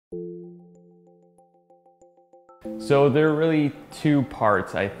So there are really two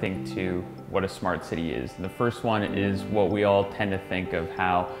parts, I think, to what a smart city is. The first one is what we all tend to think of,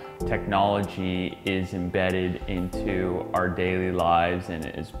 how technology is embedded into our daily lives and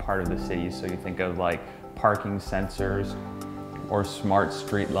is part of the city. So you think of like parking sensors or smart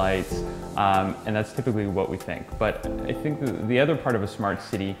street lights, and that's typically what we think. But I think the other part of a smart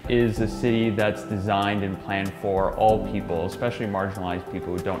city is a city that's designed and planned for all people, especially marginalized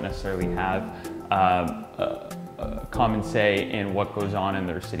people who don't necessarily have a common say in what goes on in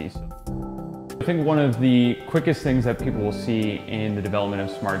their cities. I think one of the quickest things that people will see in the development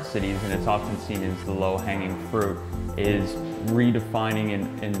of smart cities, and it's often seen as the low-hanging fruit, is redefining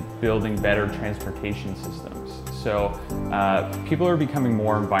and building better transportation systems. So people are becoming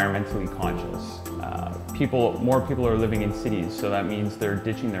more environmentally conscious. More people are living in cities, so that means they're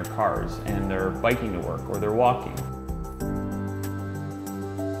ditching their cars and they're biking to work or they're walking.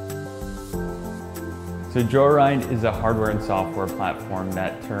 So Joyride is a hardware and software platform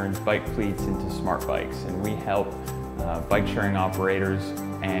that turns bike fleets into smart bikes, and we help bike sharing operators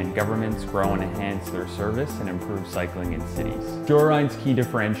and governments grow and enhance their service and improve cycling in cities. Joyride's key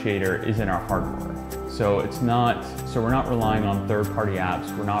differentiator is in our hardware. So we're not relying on third-party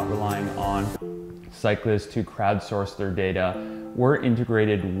apps, we're not relying on cyclists to crowdsource their data. We're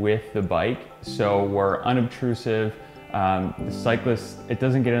integrated with the bike, so we're unobtrusive. The cyclist, it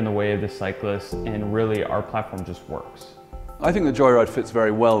doesn't get in the way of the cyclist, and really our platform just works. I think that Joyride fits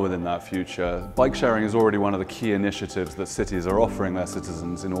very well within that future. Bike sharing is already one of the key initiatives that cities are offering their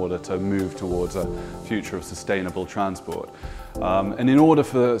citizens in order to move towards a future of sustainable transport. And in order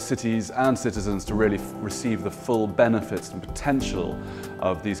for cities and citizens to really receive the full benefits and potential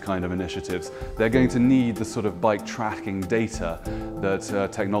of these kind of initiatives, they're going to need the sort of bike tracking data that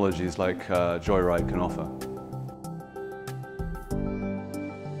technologies like Joyride can offer.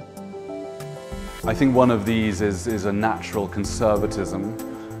 I think one of these is a natural conservatism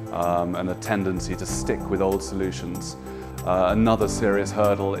and a tendency to stick with old solutions. Another serious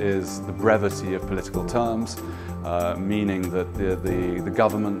hurdle is the brevity of political terms, meaning that the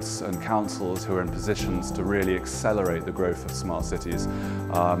governments and councils who are in positions to really accelerate the growth of smart cities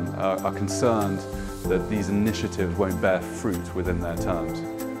are concerned that these initiatives won't bear fruit within their terms.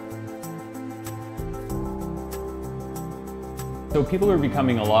 So people are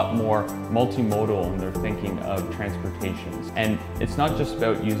becoming a lot more multimodal in their thinking of transportation. And it's not just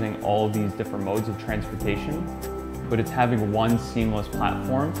about using all of these different modes of transportation, but it's having one seamless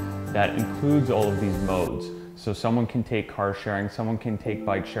platform that includes all of these modes. So someone can take car sharing, someone can take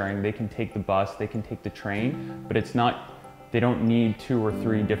bike sharing, they can take the bus, they can take the train, but they don't need 2 or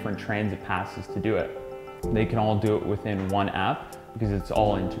 3 different transit passes to do it. They can all do it within one app because it's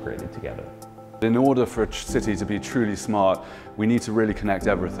all integrated together. In order for a city to be truly smart, we need to really connect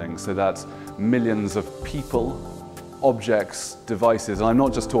everything. So that's millions of people, objects, devices. And I'm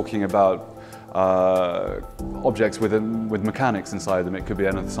not just talking about objects with mechanics inside them. It could be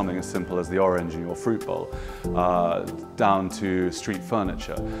something as simple as the orange in your fruit bowl, down to street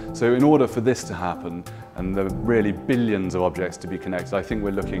furniture. So in order for this to happen, and there are really billions of objects to be connected, I think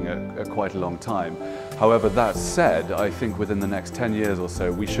we're looking at quite a long time. However, that said, I think within the next 10 years or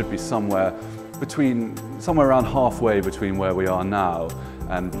so, we should be somewhere around halfway between where we are now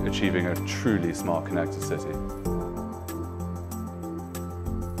and achieving a truly smart connected city.